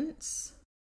experience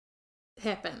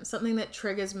happens, something that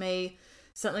triggers me,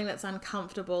 something that's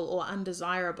uncomfortable or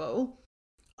undesirable,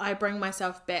 I bring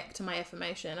myself back to my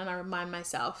affirmation and I remind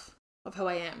myself of who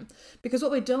I am. Because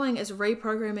what we're doing is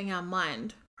reprogramming our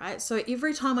mind, right? So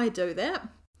every time I do that,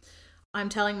 I'm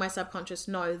telling my subconscious,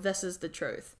 no, this is the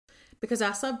truth. Because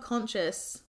our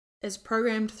subconscious is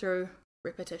programmed through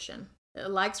repetition.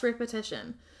 It likes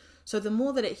repetition. So the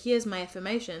more that it hears my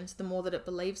affirmations, the more that it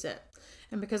believes it.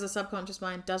 And because the subconscious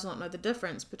mind does not know the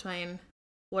difference between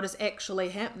what is actually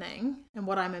happening and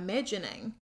what I'm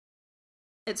imagining,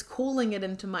 it's calling it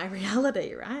into my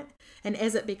reality, right? And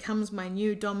as it becomes my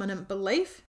new dominant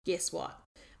belief, guess what?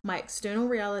 My external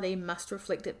reality must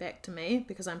reflect it back to me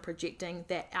because I'm projecting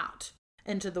that out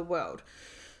into the world.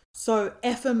 So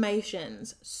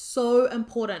affirmations, so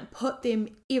important. Put them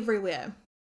everywhere,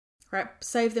 right?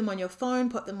 Save them on your phone,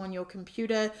 put them on your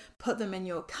computer, put them in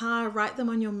your car, write them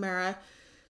on your mirror.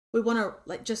 We want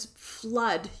to just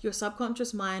flood your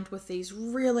subconscious mind with these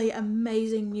really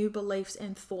amazing new beliefs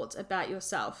and thoughts about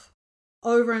yourself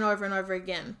over and over and over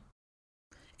again.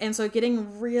 And so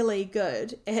getting really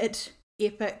good at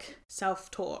epic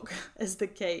self-talk is the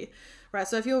key, right?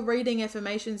 So if you're reading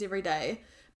affirmations every day,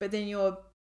 but then you're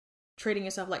treating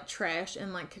yourself like trash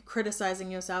and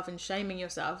criticizing yourself and shaming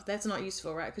yourself, that's not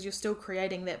useful, right? Because you're still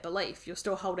creating that belief. You're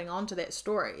still holding on to that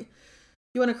story.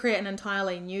 You want to create an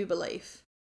entirely new belief.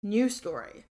 New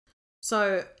story.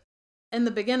 So in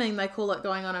the beginning, they call it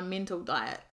going on a mental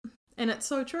diet. And it's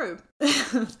so true.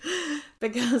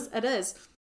 Because it is.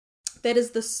 That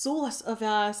is the source of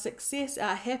our success,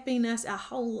 our happiness, our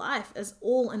whole life is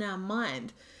all in our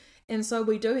mind. And so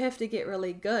we do have to get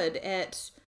really good at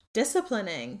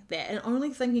disciplining that and only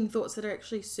thinking thoughts that are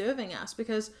actually serving us.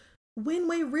 Because when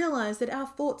we realize that our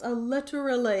thoughts are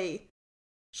literally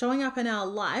showing up in our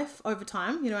life over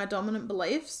time, our dominant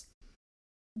beliefs,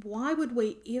 why would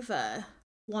we ever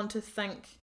want to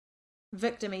think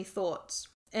victim-y thoughts?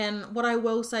 And what I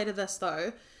will say to this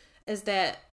though, is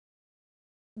that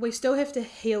we still have to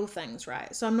heal things,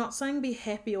 right? So I'm not saying be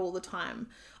happy all the time.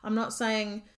 I'm not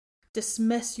saying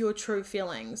dismiss your true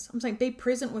feelings. I'm saying be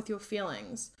present with your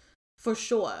feelings, for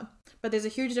sure. But there's a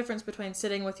huge difference between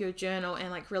sitting with your journal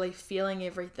and really feeling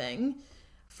everything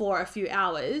for a few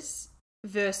hours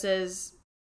versus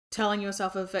telling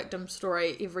yourself a victim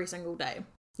story every single day.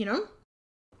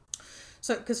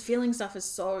 So because feeling stuff is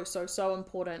so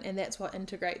important, and that's what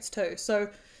integrates too. So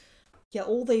yeah,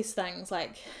 all these things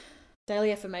like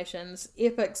daily affirmations,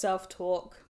 epic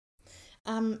self-talk,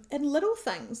 and little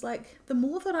things the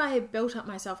more that I built up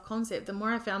my self-concept, the more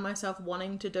I found myself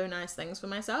wanting to do nice things for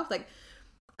myself,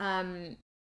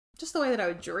 just the way that I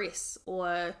would dress,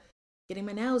 or getting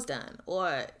my nails done,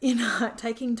 or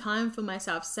taking time for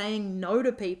myself, saying no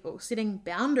to people, setting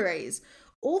boundaries,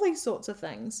 all these sorts of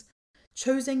things.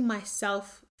 Choosing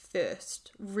myself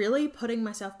first, really putting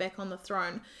myself back on the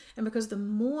throne. And because the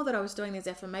more that I was doing these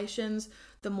affirmations,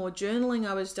 the more journaling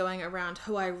I was doing around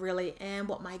who I really am,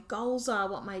 what my goals are,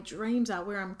 what my dreams are,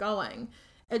 where I'm going,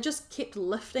 it just kept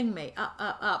lifting me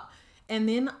up. And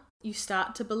then you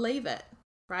start to believe it,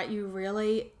 right? You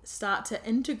really start to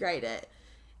integrate it.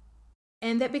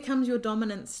 And that becomes your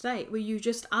dominant state, where you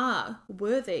just are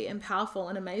worthy and powerful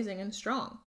and amazing and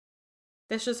strong.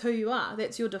 That's just who you are.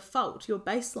 That's your default, your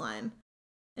baseline.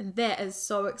 And that is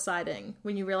so exciting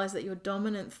when you realize that your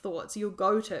dominant thoughts, your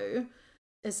go-to,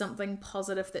 is something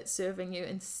positive that's serving you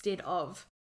instead of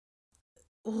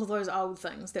all those old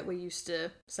things that we used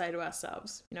to say to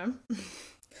ourselves,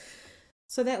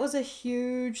 So that was a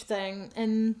huge thing.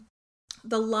 And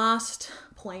the last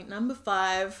point, number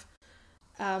 5,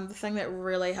 the thing that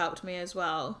really helped me as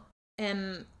well,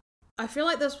 and I feel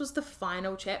like this was the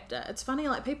final chapter. It's funny,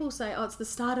 people say, oh, it's the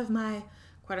start of my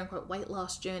quote-unquote weight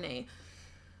loss journey.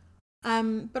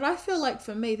 But I feel like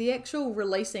for me, the actual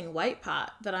releasing weight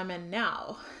part that I'm in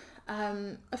now,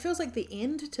 it feels like the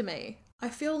end to me. I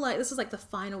feel like this is the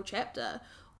final chapter.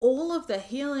 All of the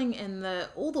healing and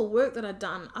all the work that I've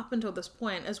done up until this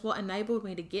point is what enabled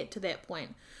me to get to that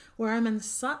point where I'm in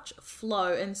such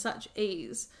flow and such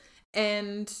ease.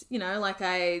 And,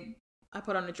 I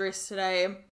put on a dress today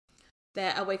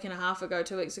that a week and a half ago,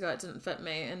 2 weeks ago, it didn't fit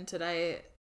me, and today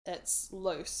it's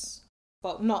loose.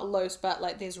 Well, not loose, but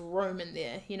there's room in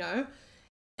there,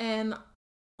 And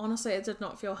honestly, it did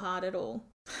not feel hard at all.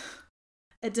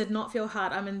 It did not feel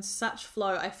hard. I'm in such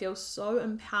flow. I feel so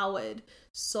empowered,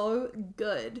 so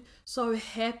good, so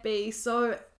happy,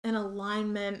 so in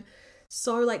alignment,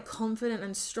 so like confident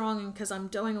and strong because I'm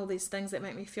doing all these things that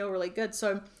make me feel really good.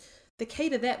 So the key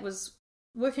to that was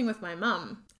working with my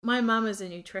mum. My mum is a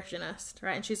nutritionist,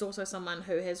 right? And she's also someone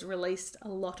who has released a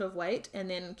lot of weight and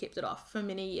then kept it off for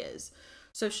many years.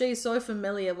 So she's so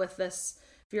familiar with this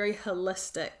very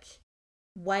holistic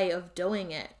way of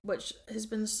doing it, which has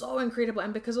been so incredible.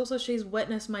 And because also she's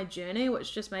witnessed my journey,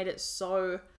 which just made it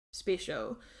so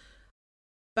special.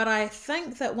 But I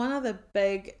think that one of the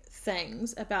big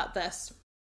things about this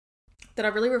that I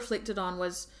really reflected on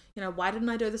was, why didn't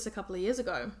I do this a couple of years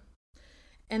ago?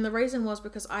 And the reason was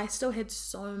because I still had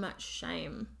so much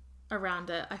shame around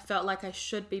it. I felt like I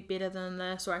should be better than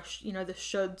this, or the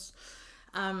shoulds,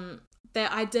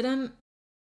 that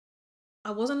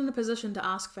I wasn't in a position to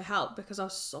ask for help because I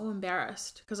was so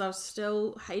embarrassed, because I was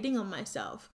still hating on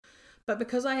myself. But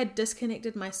because I had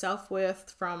disconnected my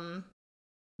self-worth from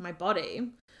my body,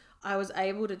 I was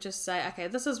able to just say, okay,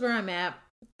 this is where I'm at,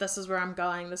 this is where I'm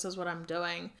going, this is what I'm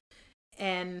doing.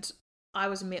 And I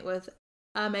was met with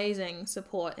amazing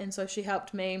support. And so she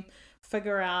helped me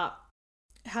figure out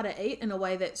how to eat in a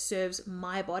way that serves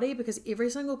my body, because every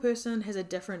single person has a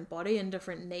different body and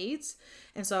different needs.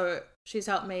 And so she's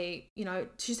helped me,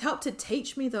 she's helped to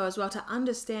teach me though as well, to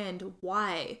understand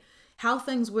how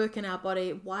things work in our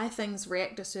body, why things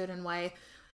react a certain way,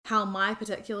 how my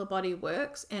particular body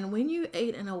works. And when you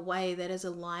eat in a way that is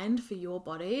aligned for your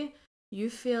body, you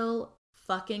feel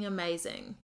fucking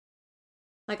amazing.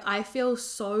 Like, I feel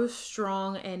so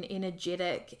strong and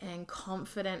energetic and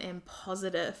confident and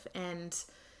positive, and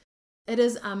it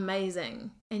is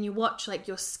amazing. And you watch like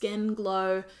your skin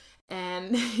glow,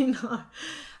 and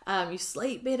you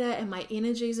sleep better, and my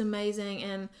energy is amazing.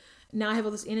 And now I have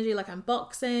all this energy, like I'm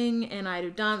boxing and I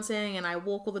do dancing and I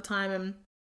walk all the time, and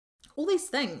all these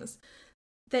things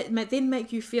that then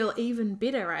make you feel even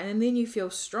better, right? And then you feel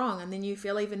strong, and then you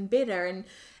feel even better, and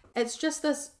it's just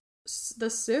this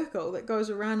circle that goes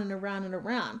around and around and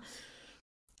around.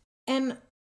 And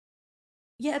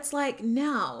yeah, it's like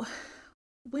now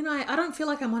when I don't feel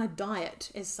like I'm on a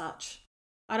diet as such.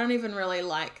 I don't even really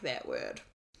like that word,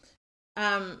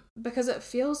 because it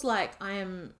feels like I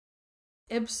am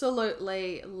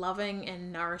absolutely loving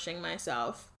and nourishing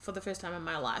myself for the first time in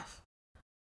my life.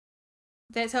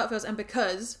 That's how it feels. And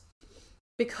because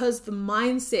the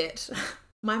mindset,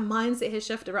 my mindset has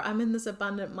shifted, right? I'm in this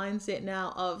abundant mindset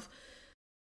now of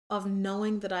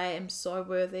knowing that I am so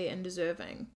worthy and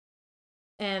deserving.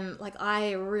 And like,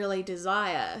 I really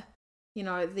desire,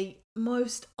 the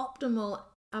most optimal,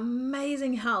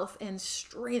 amazing health and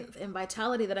strength and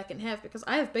vitality that I can have, because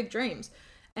I have big dreams,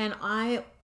 and I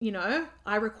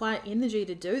require energy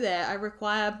to do that. I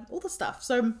require all the stuff.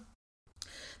 So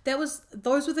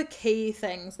those were the key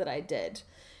things that I did.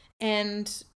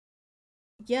 And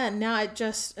yeah, now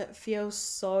it feels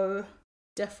so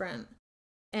different.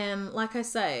 And like I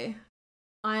say,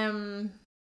 I'm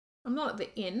not at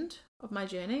the end of my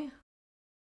journey,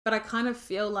 but I kind of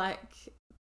feel like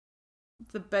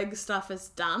the big stuff is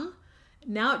done.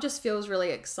 Now it just feels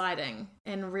really exciting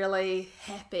and really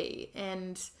happy.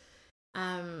 And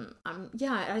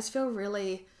I just feel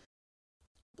really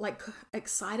like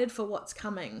excited for what's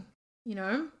coming,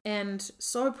 and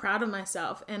so proud of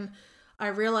myself. And I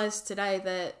realized today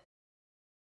that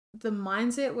the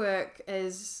mindset work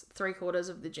is 3/4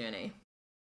 of the journey.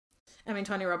 I mean,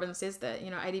 Tony Robbins says that,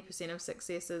 80% of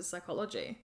success is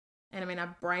psychology. And I mean,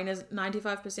 our brain is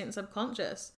 95%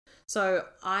 subconscious. So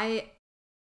I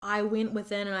went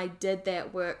within and I did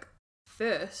that work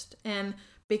first. And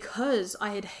because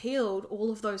I had healed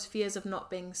all of those fears of not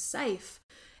being safe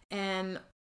and,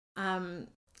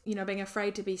 being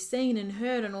afraid to be seen and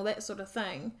heard and all that sort of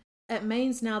thing, it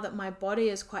means now that my body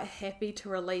is quite happy to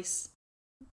release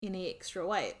any extra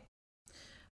weight.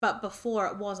 But before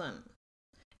it wasn't.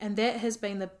 And that has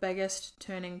been the biggest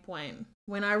turning point,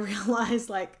 when I realized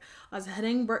like I was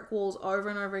hitting brick walls over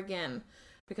and over again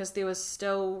because there was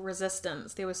still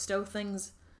resistance. There was still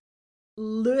things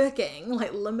lurking,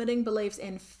 like limiting beliefs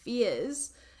and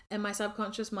fears in my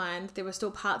subconscious mind. There were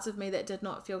still parts of me that did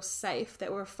not feel safe,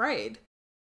 that were afraid.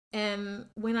 And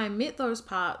when I met those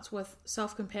parts with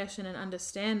self-compassion and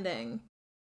understanding,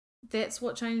 that's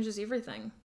what changes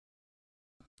everything.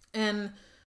 And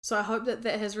so I hope that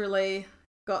has really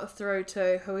got through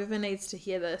to whoever needs to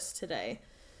hear this today,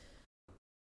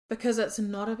 because it's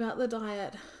not about the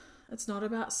diet. It's not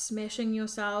about smashing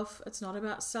yourself. It's not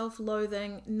about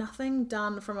self-loathing. Nothing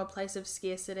done from a place of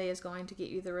scarcity is going to get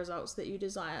you the results that you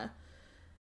desire,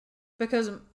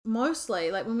 Because mostly,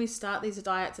 like when we start these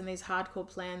diets and these hardcore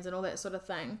plans and all that sort of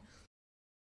thing,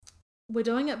 we're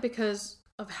doing it because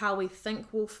of how we think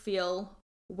we'll feel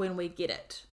when we get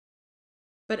it.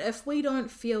 But if we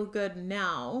don't feel good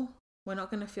now, we're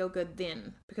not going to feel good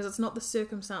then, because it's not the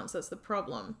circumstance that's the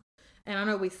problem. And I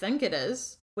know we think it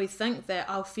is. We think that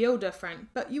I'll feel different,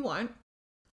 but you won't.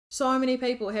 So many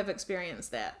people have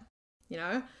experienced that, you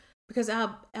know, because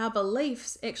our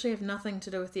beliefs actually have nothing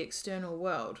to do with the external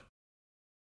world.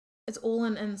 It's all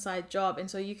an inside job. And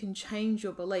so you can change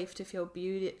your belief to feel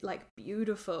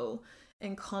beautiful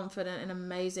and confident and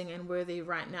amazing and worthy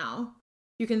right now.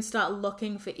 You can start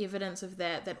looking for evidence of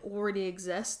that already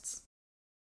exists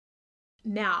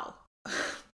now.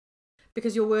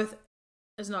 Because your worth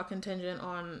is not contingent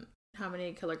on how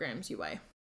many kilograms you weigh.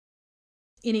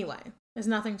 Anyway, there's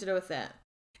nothing to do with that.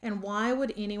 And why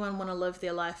would anyone want to live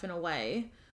their life in a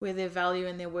way where their value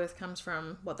and their worth comes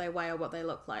from what they weigh or what they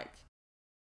look like?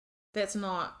 That's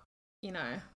not,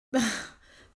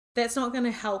 that's not going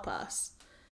to help us.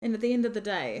 And at the end of the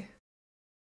day,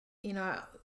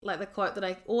 like the quote that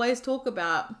I always talk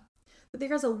about, that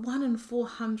there is a 1 in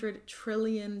 400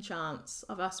 trillion chance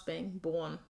of us being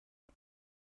born.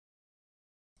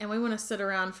 And we want to sit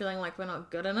around feeling like we're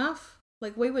not good enough.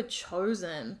 Like we were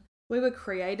chosen. We were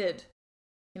created.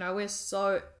 We're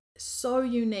so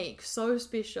unique, so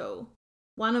special.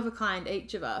 One of a kind,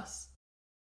 each of us.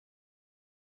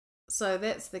 So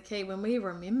that's the key. When we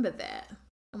remember that,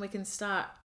 and we can start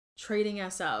treating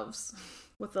ourselves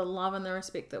with the love and the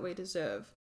respect that we deserve,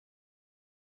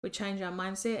 we change our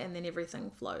mindset and then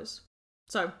everything flows.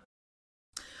 So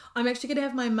I'm actually going to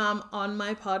have my mum on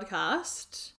my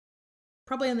podcast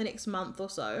probably in the next month or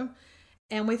so,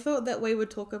 and we thought that we would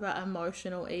talk about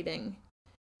emotional eating.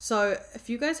 So if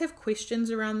you guys have questions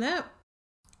around that,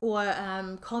 or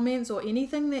comments or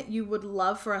anything that you would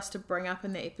love for us to bring up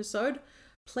in the episode,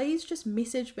 please just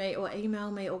message me or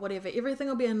email me or whatever. Everything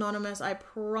will be anonymous, I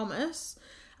promise.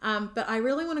 But I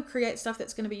really want to create stuff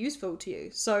that's going to be useful to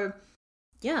you. So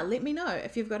yeah, let me know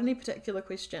if you've got any particular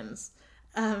questions,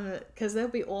 because they'll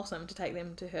be awesome to take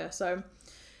them to her. So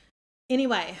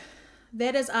anyway,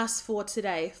 that is us for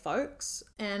today, folks.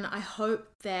 And I hope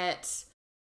that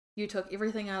you took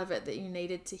everything out of it that you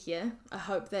needed to hear. I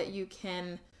hope that you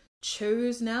can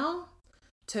choose now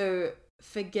to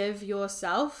forgive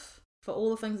yourself for all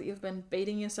the things that you've been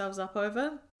beating yourselves up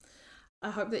over.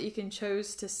 I hope that you can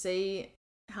choose to see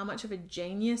how much of a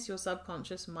genius your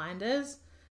subconscious mind is,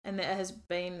 and that it has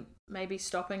been maybe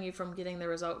stopping you from getting the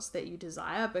results that you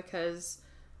desire because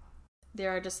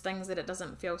there are just things that it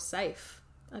doesn't feel safe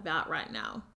about right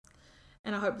now.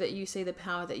 And I hope that you see the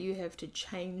power that you have to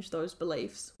change those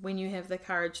beliefs when you have the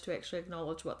courage to actually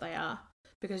acknowledge what they are,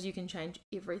 because you can change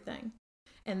everything.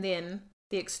 And then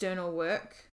the external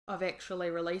work of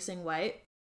actually releasing weight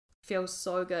feels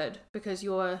so good, because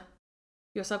your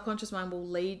subconscious mind will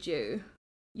lead you.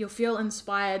 You'll feel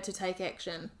inspired to take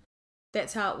action.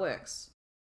 That's how it works.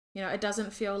 It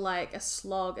doesn't feel like a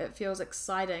slog. It feels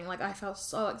exciting. Like I felt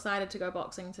so excited to go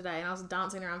boxing today, and I was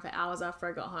dancing around for hours after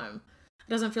I got home. It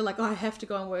doesn't feel like, I have to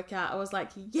go and work out. I was like,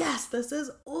 yes, this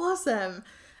is awesome.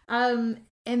 And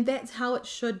that's how it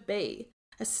should be.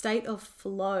 A state of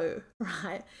flow,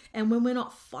 right? And when we're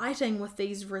not fighting with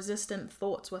these resistant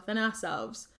thoughts within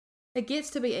ourselves, it gets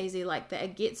to be easy like that.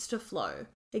 It gets to flow.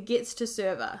 It gets to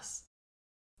serve us.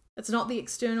 It's not the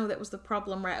external that was the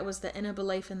problem, right? It was the inner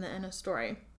belief and the inner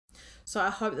story. So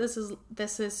I hope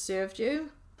this has served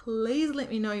you. Please let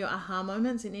me know your aha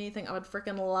moments and anything. I would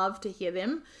freaking love to hear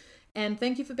them. And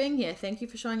thank you for being here. Thank you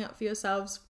for showing up for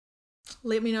yourselves.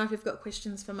 Let me know if you've got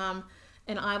questions for Mum.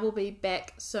 And I will be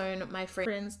back soon, my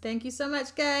friends. Thank you so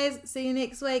much, guys. See you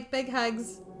next week. Big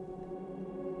hugs.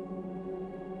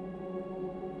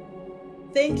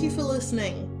 Thank you for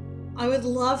listening. I would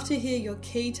love to hear your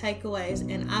key takeaways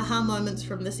and aha moments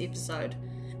from this episode.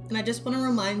 And I just want to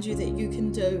remind you that you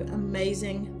can do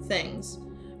amazing things.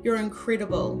 You're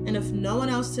incredible. And if no one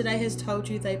else today has told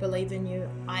you they believe in you,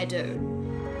 I do.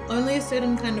 Only a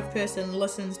certain kind of person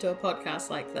listens to a podcast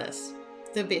like this.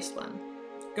 The best one.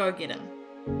 Go get him.